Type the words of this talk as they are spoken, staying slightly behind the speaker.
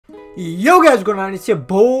Yo guys, what's going on? It's your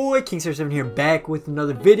boy King7 here, back with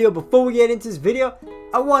another video. Before we get into this video,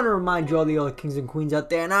 I want to remind you all the other kings and queens out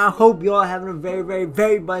there, and I hope you all having a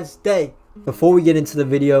very blessed day. Before we get into the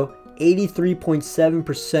video,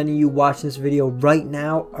 83.7% of you watching this video right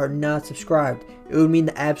now are not subscribed. It would mean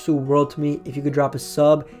the absolute world to me if you could drop a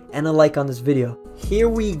sub and a like on this video. Here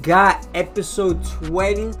we got episode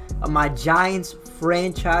 20 of my Giants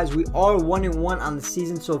franchise. We are 1-1 on the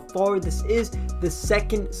season so far. This is the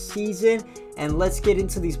second season, and let's get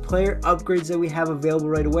into these player upgrades that we have available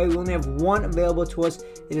right away. We only have one available to us.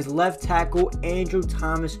 It is left tackle Andrew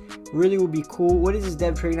Thomas. Really would be cool. What is his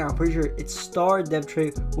dev trade now? I'm pretty sure it's star. Dev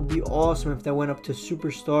trade would be awesome if that went up to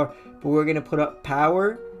superstar, but we're gonna put up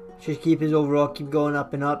power. Just keep his overall, keep going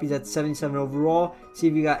up and up. He's at 77 overall. See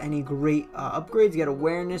if you got any great upgrades. You got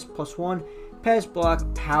awareness, +1. Pass block,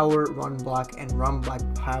 power, run block, and run block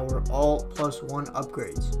power, all +1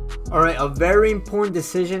 upgrades. Alright, a very important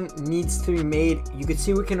decision needs to be made. You can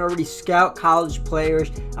see we can already scout college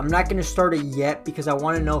players. I'm not going to start it yet because I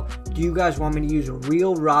want to know, do you guys want me to use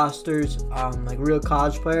real rosters, like real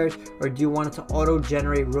college players, or do you want it to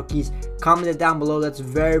auto-generate rookies? Comment it down below. That's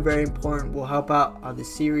very important. Will help out the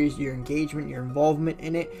series, your engagement, your involvement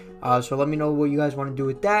in it. So let me know what you guys want to do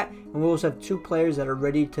with that. And we also have two players that are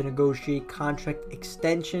ready to negotiate contract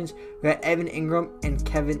extensions. We got Evan Ingram and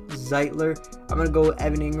Kevin Zeitler. I'm gonna go with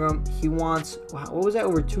Evan Ingram. He wants, wow, what was that,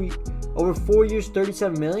 over 4 years,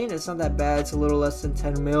 37 million. It's not that bad. It's a little less than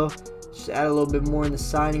 10 mil. Just add a little bit more in the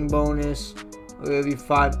signing bonus. It'll be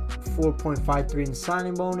 4.53 in the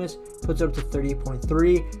signing bonus. Puts up to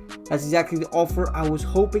 38.3. That's exactly the offer I was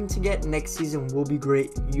hoping to get. Next season will be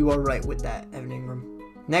great. You are right with that, Evan Ingram.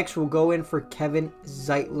 Next, we'll go in for Kevin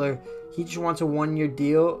Zeitler. He just wants a 1-year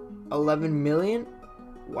deal, 11 million.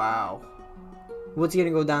 Wow. What's he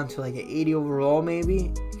gonna go down to, like an 80 overall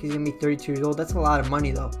maybe? He's gonna be 32 years old. That's a lot of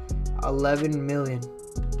money though. 11 million.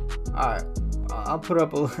 All right, I'll put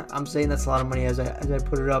up. I'm saying that's a lot of money as I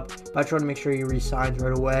put it up, but I try to make sure he resigns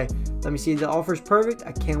right away. Let me see. The offer's perfect.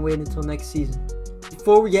 I can't wait until next season.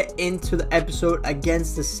 Before we get into the episode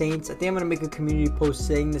against the Saints, I think I'm going to make a community post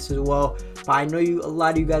saying this as well. But I know a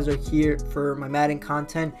lot of you guys are here for my Madden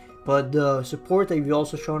content, but the support that you've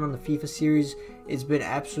also shown on the FIFA series has been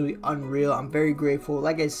absolutely unreal. I'm very grateful.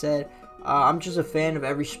 Like I said, I'm just a fan of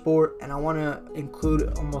every sport, and I want to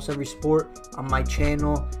include almost every sport on my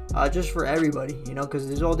channel, just for everybody, you know, because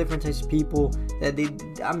there's all different types of people that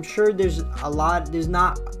I'm sure there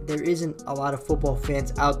isn't a lot of football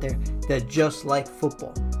fans out there that just like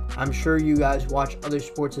football. I'm sure you guys watch other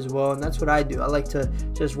sports as well, and that's what I do. I like to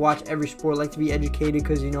just watch every sport. I like to be educated,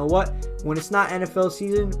 because you know what? When it's not NFL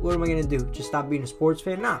season, what am I going to do? Just stop being a sports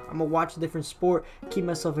fan? Nah, I'm going to watch a different sport, keep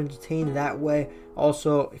myself entertained that way.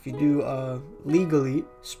 Also, if you do legally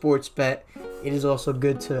sports bet, it is also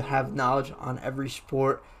good to have knowledge on every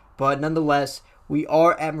sport. But nonetheless, we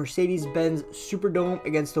are at Mercedes-Benz Superdome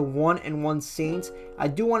against the 1-1 Saints. I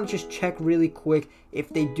do want to just check really quick if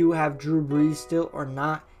they do have Drew Brees still or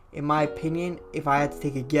not. In my opinion, if I had to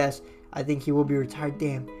take a guess, I think he will be retired.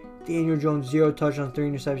 Damn. Daniel Jones, 0 touchdowns,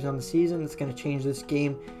 3 interceptions on the season. It's going to change this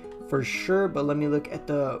game for sure. But let me look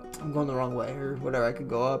at I'm going the wrong way, or whatever. I could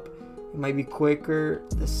go up. It might be quicker.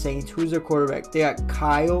 The Saints. Who's their quarterback? They got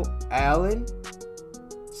Kyle Allen.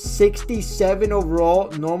 67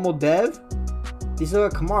 overall. Normal dev. They still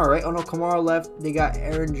got Kamara, right? Oh, no. Kamara left. They got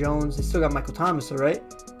Aaron Jones. They still got Michael Thomas, though, right?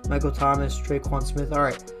 Michael Thomas, Saquon Smith. All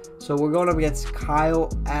right. So we're going up against Kyle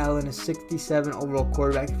Allen, a 67 overall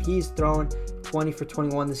quarterback. If he's throwing 20 for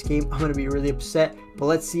 21 this game, I'm going to be really upset. But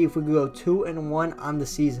let's see if we can go 2-1 on the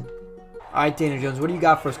season. All right, Daniel Jones, what do you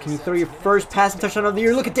got for us? Can you throw your first passing touchdown of the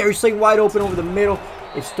year? Look at Darius Slayton wide open over the middle.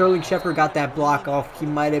 If Sterling Shepard got that block off, he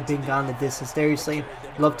might have been gone the distance. Darius Slayton,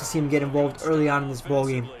 love to see him get involved early on in this ball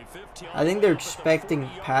game. I think they're expecting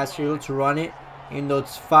pass here. Let's run it. Even though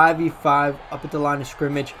it's 5v5 up at the line of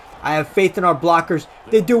scrimmage. I have faith in our blockers.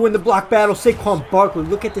 They do win the block battle. Saquon Barkley.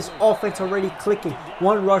 Look at this offense already clicking.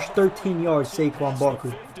 1 rush, 13 yards. Saquon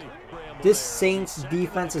Barkley. This Saints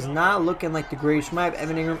defense is not looking like the greatest. We might have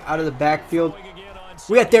Evan Ingram out of the backfield.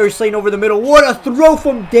 We got Darius Slayton over the middle. What a throw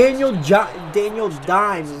from Daniel Dimes.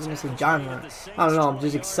 I was going to say John. I don't know. I'm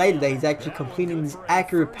just excited that he's actually completing these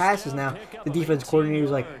accurate passes now. The defense coordinator is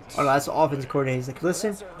like, oh no, that's the offense coordinator. He's like,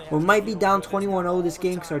 listen, we might be down 21-0 this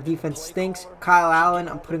game because our defense stinks. Kyle Allen,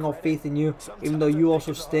 I'm putting all faith in you, even though you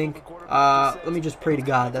also stink. Let me just pray to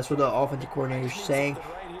God. That's what the offensive coordinator is saying.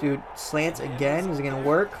 Dude, slants again. Is it going to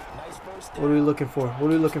work? What are we looking for? What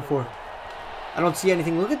are we looking for? I don't see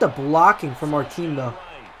anything. Look at the blocking from our team, though.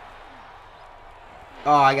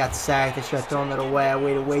 Oh, I got sacked. I should have thrown that away. I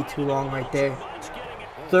waited way too long right there.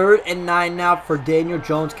 3rd and 9 now for Daniel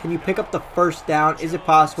Jones. Can you pick up the first down? Is it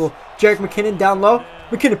possible? Jerick McKinnon down low.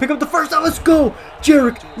 McKinnon, pick up the first down. Let's go.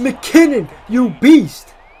 Jerick McKinnon, you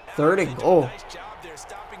beast. 3rd and goal.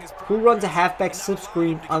 Who runs a halfback slip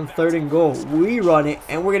screen on 3rd and goal? We run it,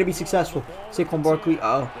 and we're going to be successful. Saquon Barkley,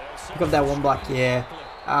 pick up that one block. Yeah.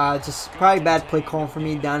 Just probably bad play calling for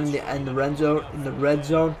me down in the red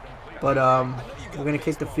zone. But we're going to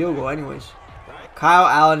kick the field goal anyways. Kyle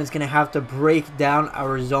Allen is going to have to break down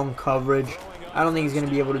our zone coverage. I don't think he's going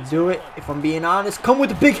to be able to do it, if I'm being honest. Come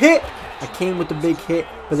with the big hit. I came with the big hit,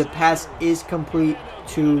 but the pass is complete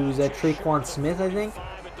to, is that Saquon Smith, I think?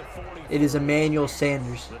 It is Emmanuel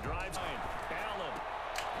Sanders.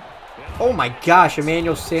 Oh my gosh,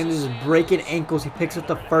 Emmanuel Sanders is breaking ankles. He picks up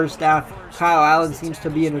the first down. Kyle Allen seems to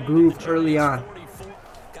be in a groove early on.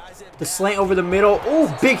 The slant over the middle.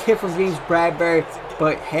 Oh, big hit from James Bradbury.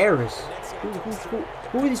 But Harris.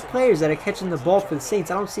 Who are these players that are catching the ball for the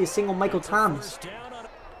Saints? I don't see a single Michael Thomas.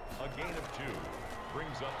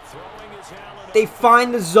 They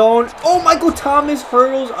find the zone. Oh, Michael Thomas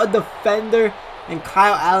hurdles a defender. And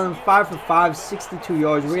Kyle Allen, 5 for 5, 62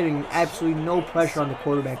 yards. We're getting absolutely no pressure on the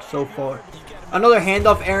quarterback so far. Another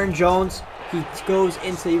handoff, Aaron Jones.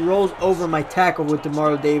 He rolls over my tackle with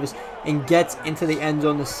Demario Davis and gets into the end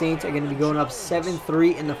zone. The Saints are going to be going up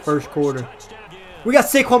 7-3 in the first quarter. We got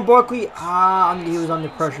Saquon Barkley. He was under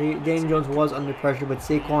pressure. Daniel Jones was under pressure, but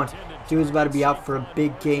Saquon, he was about to be out for a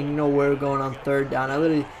big gain. You know where we're going on 3rd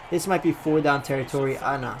down. This might be 4th down territory.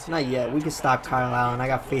 No, not yet. We can stop Kyle Allen. I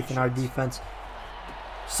got faith in our defense.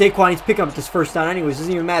 Saquon needs to pick up this first down anyways.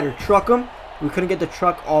 Doesn't even matter. Truck him. We couldn't get the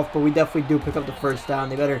truck off, but we definitely do pick up the first down.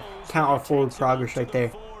 They better count our forward progress right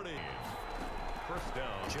there.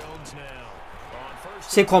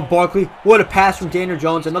 Saquon Barkley. What a pass from Daniel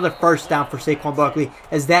Jones. Another first down for Saquon Barkley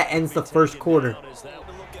as that ends the first quarter.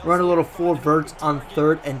 Run a little 4 verts on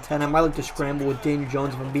 3rd and 10. I might like to scramble with Daniel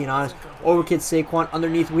Jones if I'm being honest. Overkid Saquon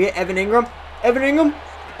underneath. We hit Evan Ingram. Evan Ingram.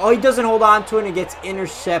 Oh, he doesn't hold on to it and it gets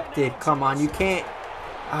intercepted. Come on, you can't.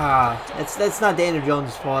 That's not Daniel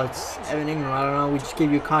Jones' fault. It's Evan Ingram. I don't know. We just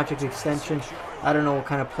gave you a contract extension. I don't know what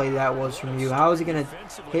kind of play that was from you. How is he going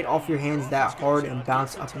to hit off your hands that hard and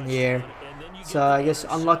bounce up in the air? It's, I guess,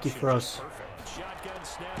 unlucky for us.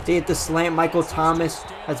 They hit the slant. Michael Thomas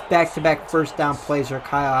has back-to-back first down plays for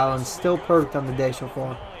Kyle Allen. Still perfect on the day so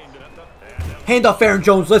far. Handoff Aaron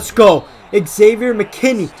Jones. Let's go. Xavier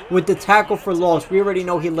McKinney with the tackle for loss. We already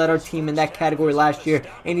know he led our team in that category last year,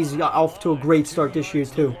 and he's off to a great start this year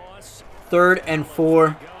too. 3rd and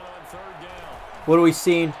 4. What are we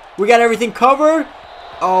seeing? We got everything covered.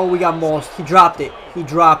 Oh, we got mossed. He dropped it. He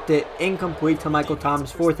dropped it. Incomplete to Michael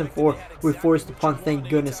Thomas. 4th and 4. We forced the punt. Thank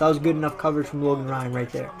goodness. That was good enough coverage from Logan Ryan right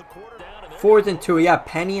there. 4th and 2. We got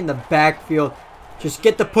Penny in the backfield. Just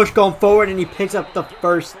get the push going forward, and he picks up the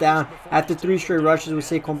first down after 3 straight rushes with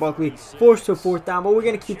Saquon Barkley. Forced to a 4th down, but we're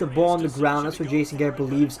going to keep the ball on the ground. That's what Jason Garrett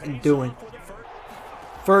believes in doing.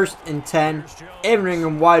 1st and 10. Evan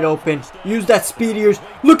Ingram wide open. Use that speed of yours.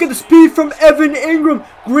 Look at the speed from Evan Ingram.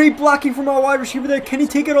 Great blocking from our wide receiver there. Can he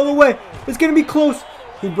take it all the way? It's going to be close.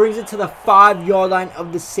 He brings it to the 5-yard line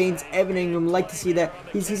of the Saints. Evan Ingram, like to see that.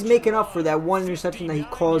 He's making up for that one interception that he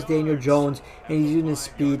calls Daniel Jones. And he's using his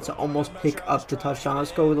speed to almost pick up the touchdown.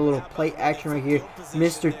 Let's go with a little play action right here.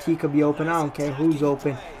 Mr. T could be open. I don't care who's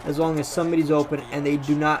open. As long as somebody's open and they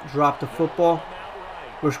do not drop the football,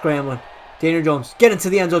 we're scrambling. Daniel Jones, get into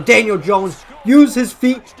the end zone. Daniel Jones, use his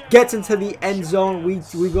feet, gets into the end zone. We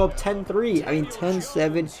go up 10-3. I mean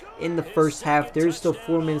 10-7 in the first half. There's still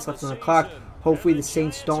 4 minutes left on the clock. Hopefully the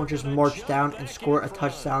Saints don't just march down and score a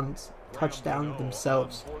touchdown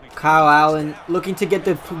themselves. Kyle Allen looking to get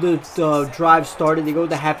the drive started. They go with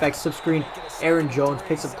the halfback slip screen. Aaron Jones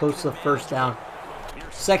picks up close to the first down.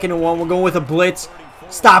 2nd and 1. We're going with a blitz.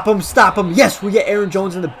 Stop him, stop him. Yes, we get Aaron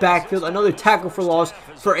Jones in the backfield. Another tackle for loss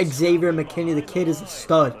for Xavier McKinney. The kid is a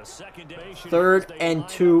stud. 3rd and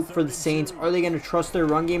 2 for the Saints. Are they going to trust their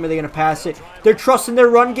run game or are they going to pass it? They're trusting their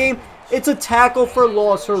run game. It's a tackle for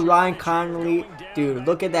loss for Ryan Connolly. Dude,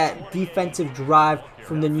 look at that defensive drive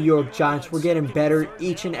from the New York Giants. We're getting better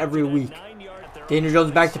each and every week. Daniel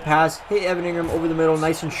Jones back to pass. Hit Evan Ingram over the middle,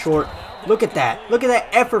 nice and short. Look at that. Look at that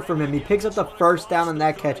effort from him. He picks up the first down on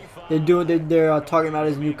that catch. They're talking about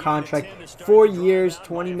his new contract. 4 years,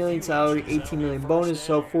 $20 million salary, $18 million bonus.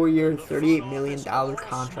 So 4 year, $38 million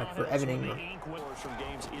contract for Evan Ingram.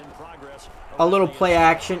 A little play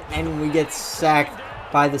action, and we get sacked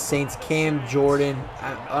by the Saints. Cam Jordan.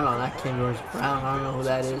 Oh no, not Cam Jordan. Brown. I don't know who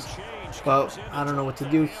that is. But I don't know what to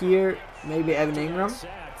do here. Maybe Evan Ingram.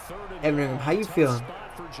 Evan Ingram, how you feeling?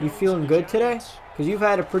 You feeling good today? Because you've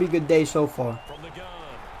had a pretty good day so far.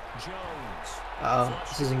 Uh-oh,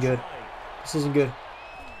 this isn't good. This isn't good.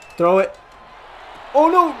 Throw it. Oh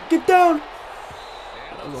no, get down.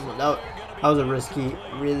 That was a risky,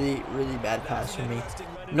 really, really bad pass for me.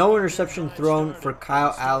 No interception thrown for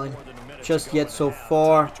Kyle Allen just yet so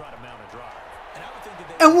far.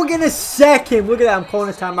 And we're going to sack him. Look at that. I'm calling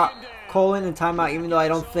a timeout. Calling a timeout, even though I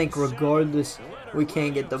don't think, regardless, we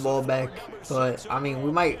can't get the ball back. But, I mean,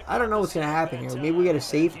 we might. I don't know what's going to happen here. Maybe we get a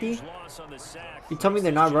safety. You tell me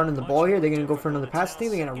they're not running the ball here. They're going to go for another pass. I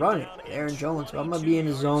think they're going to run it. Aaron Jones. So I'm going to be in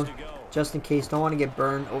the zone just in case. Don't want to get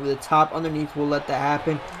burned. Over the top, underneath, we'll let that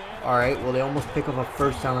happen. Alright, well, they almost pick up a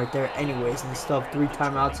first down right there anyways. And they still have 3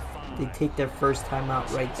 timeouts. They take their first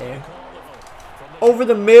timeout right there. Over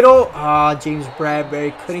the middle. James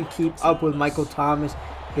Bradbury couldn't keep up with Michael Thomas.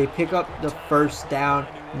 They pick up the first down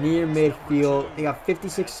near midfield. They got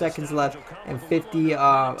 56 seconds left and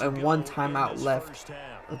 1 timeout left.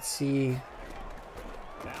 Let's see.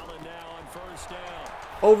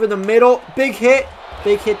 Over the middle. Big hit.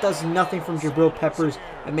 Big hit does nothing from Jabril Peppers.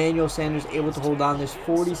 Emmanuel Sanders able to hold on. There's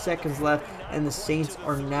 40 seconds left, and the Saints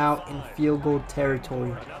are now in field goal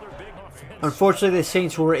territory. Unfortunately, the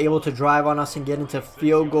Saints were able to drive on us and get into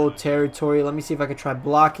field goal territory. Let me see if I can try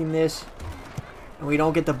blocking this. And we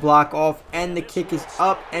don't get the block off, and the kick is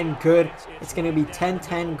up and good. It's going to be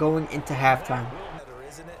 10-10 going into halftime.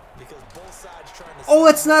 Oh,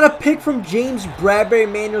 it's not a pick from James Bradbury.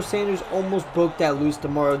 Emmanuel Sanders almost broke that loose.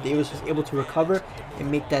 Demario Davis was able to recover and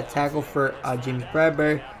make that tackle for James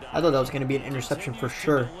Bradbury. I thought that was going to be an interception for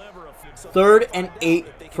sure. 3rd and 8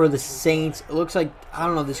 for the Saints. It looks like, I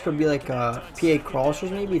don't know, this could be like a PA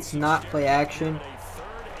crossers maybe. It's not play action.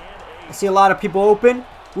 I see a lot of people open.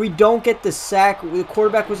 We don't get the sack. The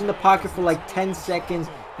quarterback was in the pocket for like 10 seconds,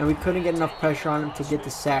 and we couldn't get enough pressure on him to get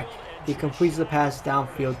the sack. He completes the pass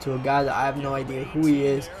downfield to a guy that I have no idea who he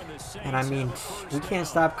is. And I mean, we can't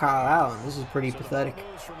stop Kyle Allen. This is pretty pathetic.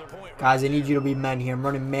 Guys, I need you to be men here. I'm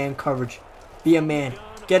running man coverage. Be a man.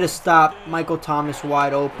 Get a stop. Michael Thomas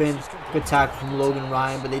wide open. Good tackle from Logan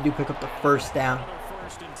Ryan, but they do pick up the first down.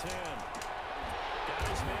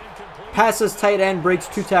 Passes tight end, breaks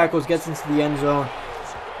 2 tackles, gets into the end zone.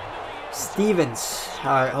 Stevens.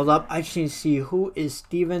 Alright, hold up. I just need to see who is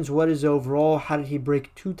Stevens. What is overall? How did he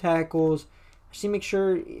break 2 tackles? I just need to make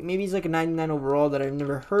sure. Maybe he's like a 99 overall that I've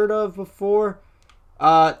never heard of before.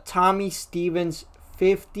 Tommy Stevens,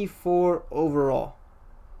 54 overall.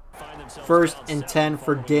 1st and 10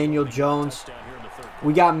 for Daniel Jones.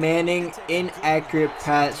 We got Manning. Inaccurate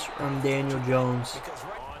pass from Daniel Jones.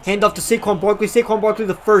 Hand off to Saquon Barkley. Saquon Barkley,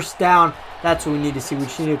 the first down. That's what we need to see. We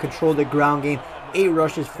just need to control the ground game. 8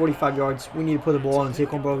 rushes, 45 yards. We need to put the ball in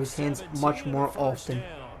Saquon Barkley's hands much more often.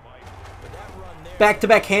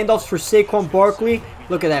 Back-to-back handoffs for Saquon Barkley.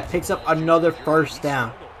 Look at that. Picks up another first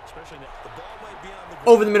down.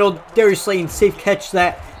 Over the middle, Darius Slayton. Safe catch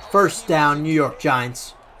that. First down, New York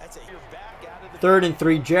Giants. 3rd and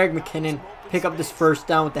 3. Jerick McKinnon. Pick up this first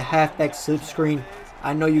down with the halfback slip screen.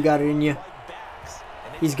 I know you got it in you.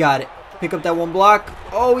 He's got it. Pick up that 1 block.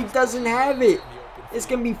 Oh, he doesn't have it. It's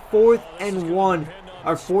going to be 4th and 1.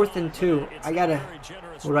 Or 4th and 2. I got to...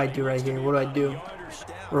 What do I do right here? What do I do?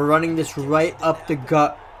 We're running this right up the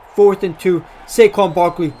gut. 4th and 2. Saquon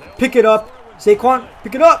Barkley. Pick it up. Saquon,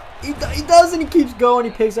 pick it up. He does, and he keeps going.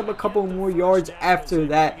 He picks up a couple more yards after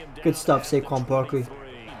that. Good stuff, Saquon Barkley.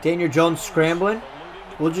 Daniel Jones scrambling.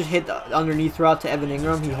 We'll just hit the underneath route to Evan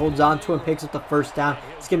Ingram. He holds on to and picks up the first down.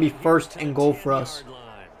 It's going to be 1st and goal for us.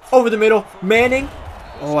 Over the middle. Manning.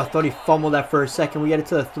 Oh, I thought he fumbled that for a second. We get it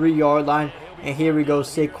to the 3-yard line. And here we go,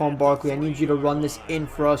 Saquon Barkley. I need you to run this in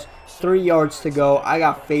for us. 3 yards to go. I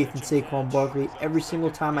got faith in Saquon Barkley. Every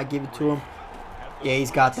single time I give it to him. Yeah,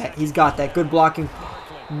 he's got that. He's got that. Good blocking.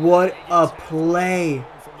 What a play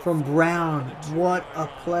from Brown. What a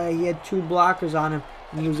play. He had 2 blockers on him,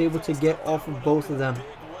 and he was able to get off of both of them.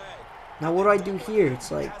 Now, what do I do here?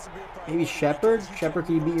 It's like, maybe Shepard. Shepard,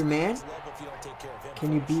 can you beat your man?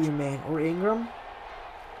 Can you beat your man? Or Ingram?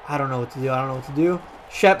 I don't know what to do. I don't know what to do.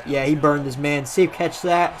 Shep, yeah, he burned his man. Safe catch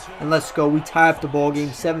that. And let's go. We tie up the ball game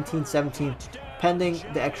 17-17 pending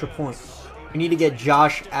the extra point. We need to get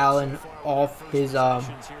Josh Allen off his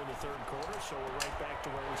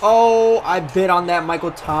Oh, I bit on that.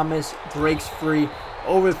 Michael Thomas breaks free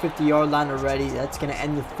over the 50-yard line already. That's going to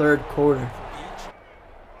end the 3rd quarter.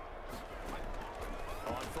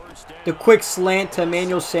 The quick slant to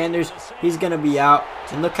Emmanuel Sanders. He's going to be out.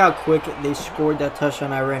 And look how quick they scored that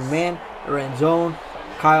touchdown. I ran man. I ran zone.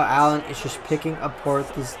 Kyle Allen is just picking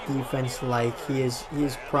apart this defense like he is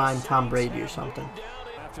prime Tom Brady or something.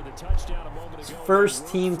 His first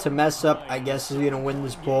team to mess up, I guess, is going to win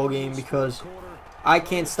this ball game because I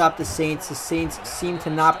can't stop the Saints. The Saints seem to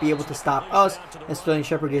not be able to stop us. And Sterling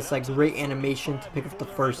Shepard gets like great animation to pick up the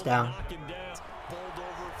first down.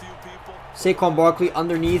 Saquon Barkley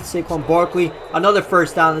underneath. Saquon Barkley. Another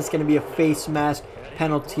first down. That's going to be a face mask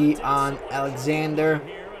penalty on Alexander.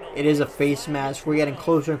 It is a face mask. We're getting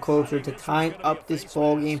closer and closer to tying up this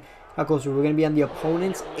ball game. How close are we? We're going to be on the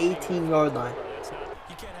opponent's 18-yard line.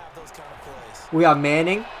 We got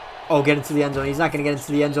Manning. Oh, get into the end zone. He's not going to get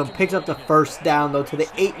into the end zone. Picks up the first down, though, to the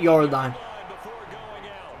 8-yard line.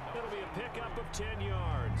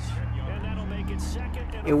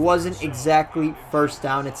 It wasn't exactly first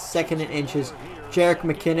down. It's 2nd and inches. Jerick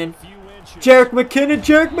McKinnon. Jerick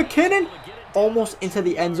McKinnon. Almost into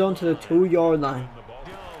the end zone to the 2-yard line.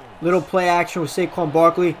 Little play action with Saquon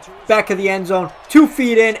Barkley. Back of the end zone. 2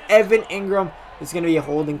 feet in. Evan Ingram. It's going to be a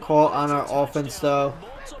holding call on our offense, though.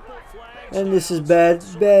 And this is bad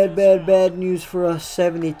news for us.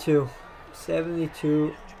 72.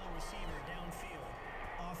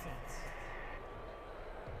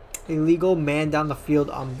 Illegal man down the field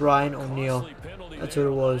on Brian O'Neill. That's what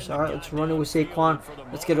it was. Alright, let's run it with Saquon.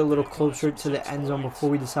 Let's get a little closer to the end zone before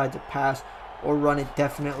we decide to pass or run it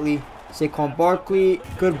definitely. Saquon Barkley,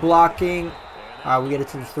 good blocking. We get it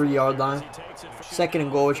to the 3-yard line. 2nd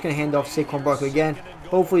and goal. We're just going to hand off Saquon Barkley again.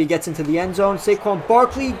 Hopefully he gets into the end zone. Saquon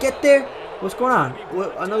Barkley, get there. What's going on?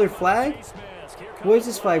 What, another flag? What is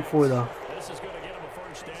this flag for, though?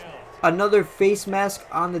 Another face mask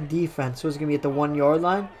on the defense. So it's going to be at the 1-yard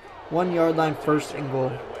line. 1-yard line, 1st and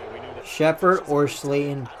goal. Shepard or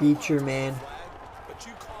Slayton. Beat your man.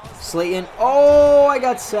 Slayton. Oh, I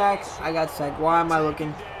got sacked. Why am I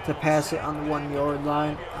looking to pass it on the 1-yard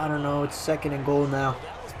line? I don't know. It's 2nd and goal now.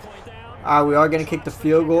 We are going to kick the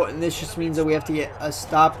field goal, and this just means that we have to get a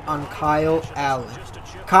stop on Kyle Allen.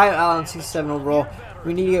 Kyle Allen, 67 overall.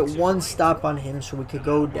 We need to get 1 stop on him so we could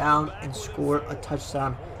go down and score a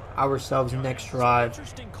touchdown ourselves next drive.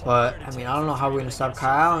 But, I mean, I don't know how we're going to stop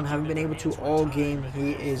Kyle Allen. Haven't been able to all game.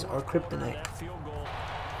 He is our kryptonite.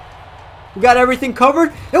 We got everything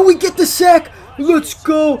covered, and we get the sack. Let's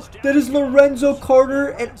go. That is Lorenzo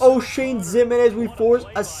Carter and O'Shane Zimmon as we force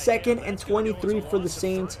a 2nd and 23 for the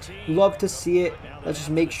Saints. Love to see it. Let's just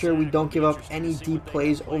make sure we don't give up any deep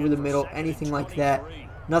plays over the middle, anything like that.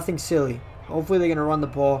 Nothing silly. Hopefully they're going to run the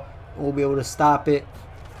ball, and we'll be able to stop it.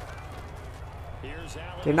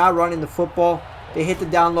 They're not running the football. They hit the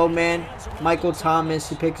down low man. Michael Thomas,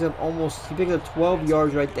 he picks up 12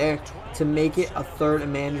 yards right there to make it a 3rd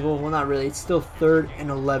and manageable. Well, not really. It's still 3rd and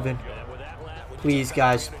 11. Please,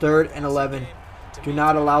 guys, 3rd and 11. Do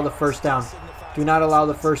not allow the first down. Do not allow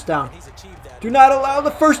the first down. Do not allow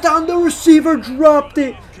the first down. The receiver dropped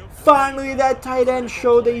it. Finally, that tight end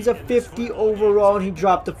showed that he's a 50 overall, and he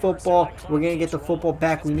dropped the football. We're going to get the football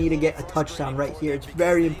back. We need to get a touchdown right here. It's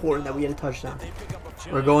very important that we get a touchdown.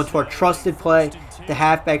 We're going to our trusted play, the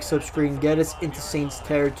halfback slip screen. Get us into Saints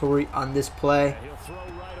territory on this play.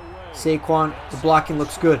 Saquon, the blocking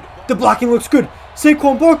looks good.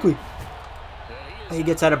 Saquon Barkley. He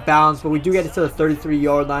gets out of bounds, but we do get it to the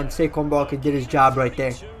 33-yard line. Saquon Barkley did his job right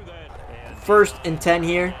there. 1st and 10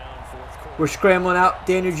 here. We're scrambling out.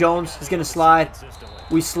 Daniel Jones is going to slide.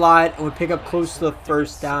 We slide, and we pick up close to the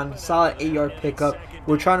first down. Solid 8-yard pickup.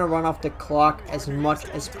 We're trying to run off the clock as much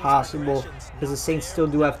as possible because the Saints still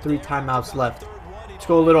do have 3 timeouts left. Let's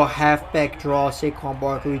go a little halfback draw. Saquon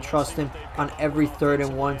Barkley, we trust him on every 3rd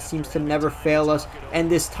and 1. Seems to never fail us, and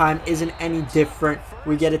this time isn't any different.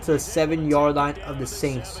 We get it to the 7-yard line of the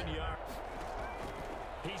Saints.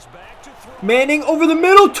 Manning over the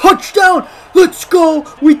middle, touchdown! Let's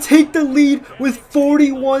go! We take the lead with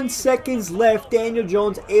 41 seconds left. Daniel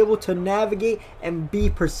Jones able to navigate and be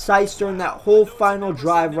precise during that whole final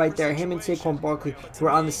drive right there. Him and Saquon Barkley were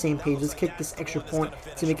on the same page. Let's kick this extra point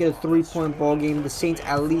to make it a 3-point ball game. The Saints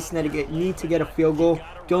at least need to get a field goal.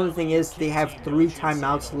 The only thing is they have 3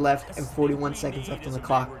 timeouts left and 41 seconds left on the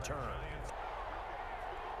clock.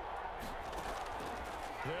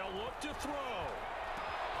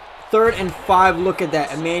 3rd and 5, look at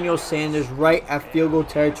that. Emmanuel Sanders right at field goal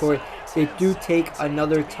territory. They do take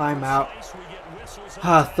another timeout.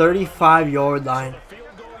 35-yard line.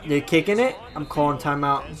 They're kicking it. I'm calling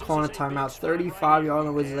timeout. 35-yard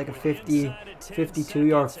line was like a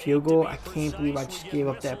 52-yard field goal. I can't believe I just gave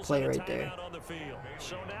up that play right there.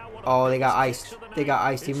 Oh, they got iced.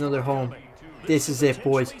 Even though they're home. This is it,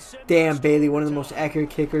 boys. Dan Bailey, one of the most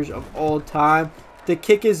accurate kickers of all time. The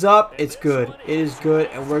kick is up. It's good. It is good,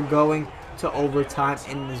 and we're going to overtime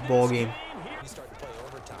in this ball game.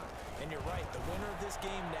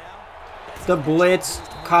 The blitz.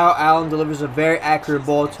 Kyle Allen delivers a very accurate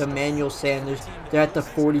ball to Emmanuel Sanders. They're at the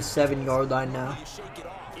 47-yard line now.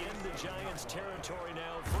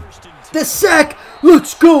 The sack.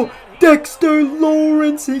 Let's go. Dexter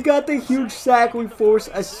Lawrence. He got the huge sack. We force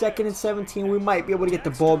a 2nd and 17. We might be able to get the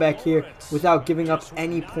ball back here without giving up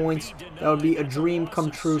any points. That would be a dream come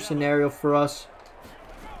true scenario for us.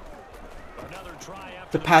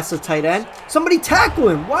 The pass to tight end. Somebody tackle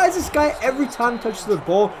him. Why is this guy every time he touches the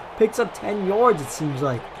ball picks up 10 yards, it seems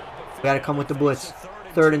like. We got to come with the blitz.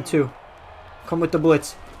 3rd and 2. Come with the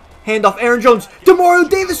blitz. Handoff, Aaron Jones. Demario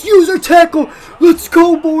Davis, user tackle. Let's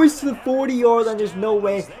go, boys, to the 40-yard line. There's no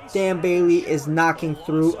way Dan Bailey is knocking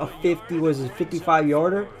through a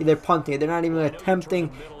 55-yarder. They're punting. They're not even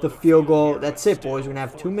attempting the field goal. That's it, boys. We're going to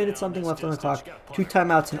have 2 minutes something left on the clock. 2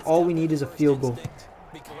 timeouts, and all we need is a field goal.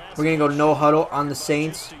 We're going to go no huddle on the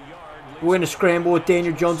Saints. We're going to scramble with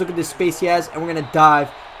Daniel Jones. Look at the space he has, and we're going to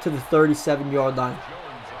dive to the 37-yard line.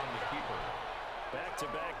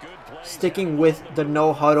 Sticking with the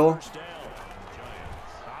no huddle.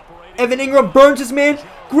 Evan Ingram burns his man.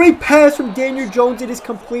 Great pass from Daniel Jones. It is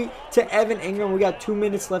complete to Evan Ingram. We got 2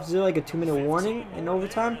 minutes left. Is there like a 2-minute warning in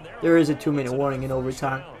overtime? There is a 2-minute warning in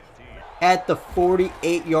overtime. At the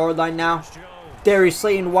 48-yard line now. Darius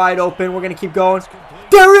Slayton wide open. We're going to keep going.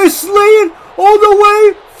 Darius Slayton all the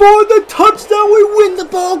way for the touchdown. We win the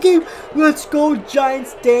ball game. Let's go,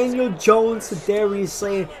 Giants. Daniel Jones to Darius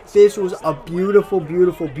Slayton. This was a beautiful,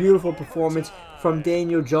 beautiful, beautiful performance from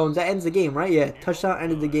Daniel Jones. That ends the game, right? Yeah, touchdown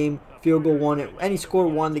ended the game. Field goal won it. Any score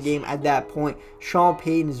won the game at that point. Sean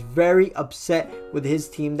Payton is very upset with his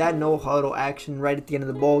team. That no huddle action right at the end of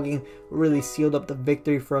the ball game really sealed up the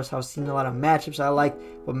victory for us. I've seen a lot of matchups I liked,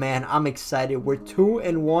 but man, I'm excited. We're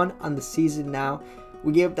 2-1 on the season now.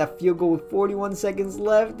 We gave up that field goal with 41 seconds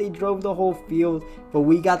left. They drove the whole field, but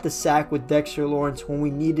we got the sack with Dexter Lawrence when we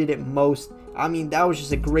needed it most. I mean, that was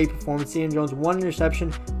just a great performance. Daniel Jones, 1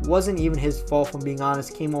 interception. Wasn't even his fault, if I'm being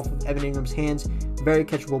honest. Came off of Evan Ingram's hands. Very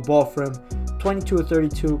catchable ball for him. 22 of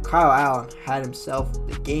 32. Kyle Allen had himself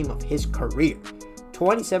the game of his career.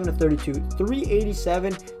 27 of 32.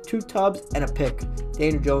 387. 2 tubs and a pick.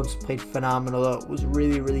 Daniel Jones played phenomenal though. Was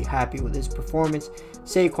really, really happy with his performance.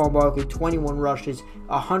 Saquon Barkley, 21 rushes,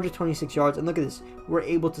 126 yards. And look at this. We're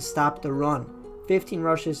able to stop the run. 15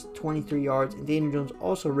 rushes, 23 yards. And Daniel Jones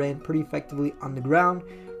also ran pretty effectively on the ground.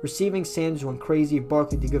 Receiving, Sanders went crazy.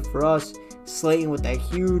 Barkley did good for us. Slayton with that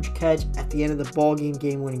huge catch at the end of the ball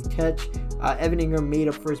game-winning catch. Evan Ingram made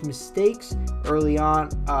up for his mistakes early on.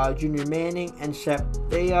 Junior Manning and Shep,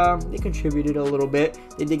 they contributed a little bit.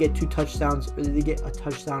 They did get 2 touchdowns, or they did get a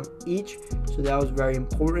touchdown each, so that was very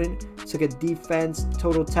important. Let's look at defense.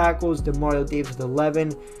 Total tackles, Demario Davis with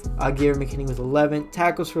 11. Xavier McKinney with 11.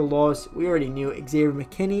 Tackles for loss, we already knew Xavier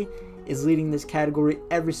McKinney is leading this category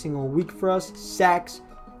every single week for us. Sacks,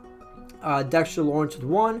 Dexter Lawrence with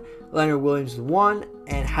 1, Leonard Williams with 1,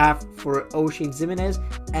 and half for O'Shane Ximines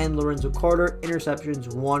and Lorenzo Carter.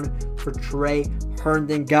 Interceptions, 1 for Trey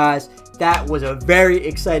Herndon. Guys, that was a very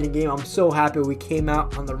exciting game. I'm so happy we came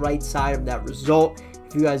out on the right side of that result.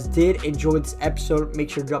 If you guys did enjoy this episode, make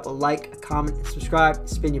sure to drop a like, a comment, and subscribe.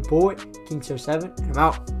 It's been your boy, King7, and I'm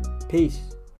out. Peace.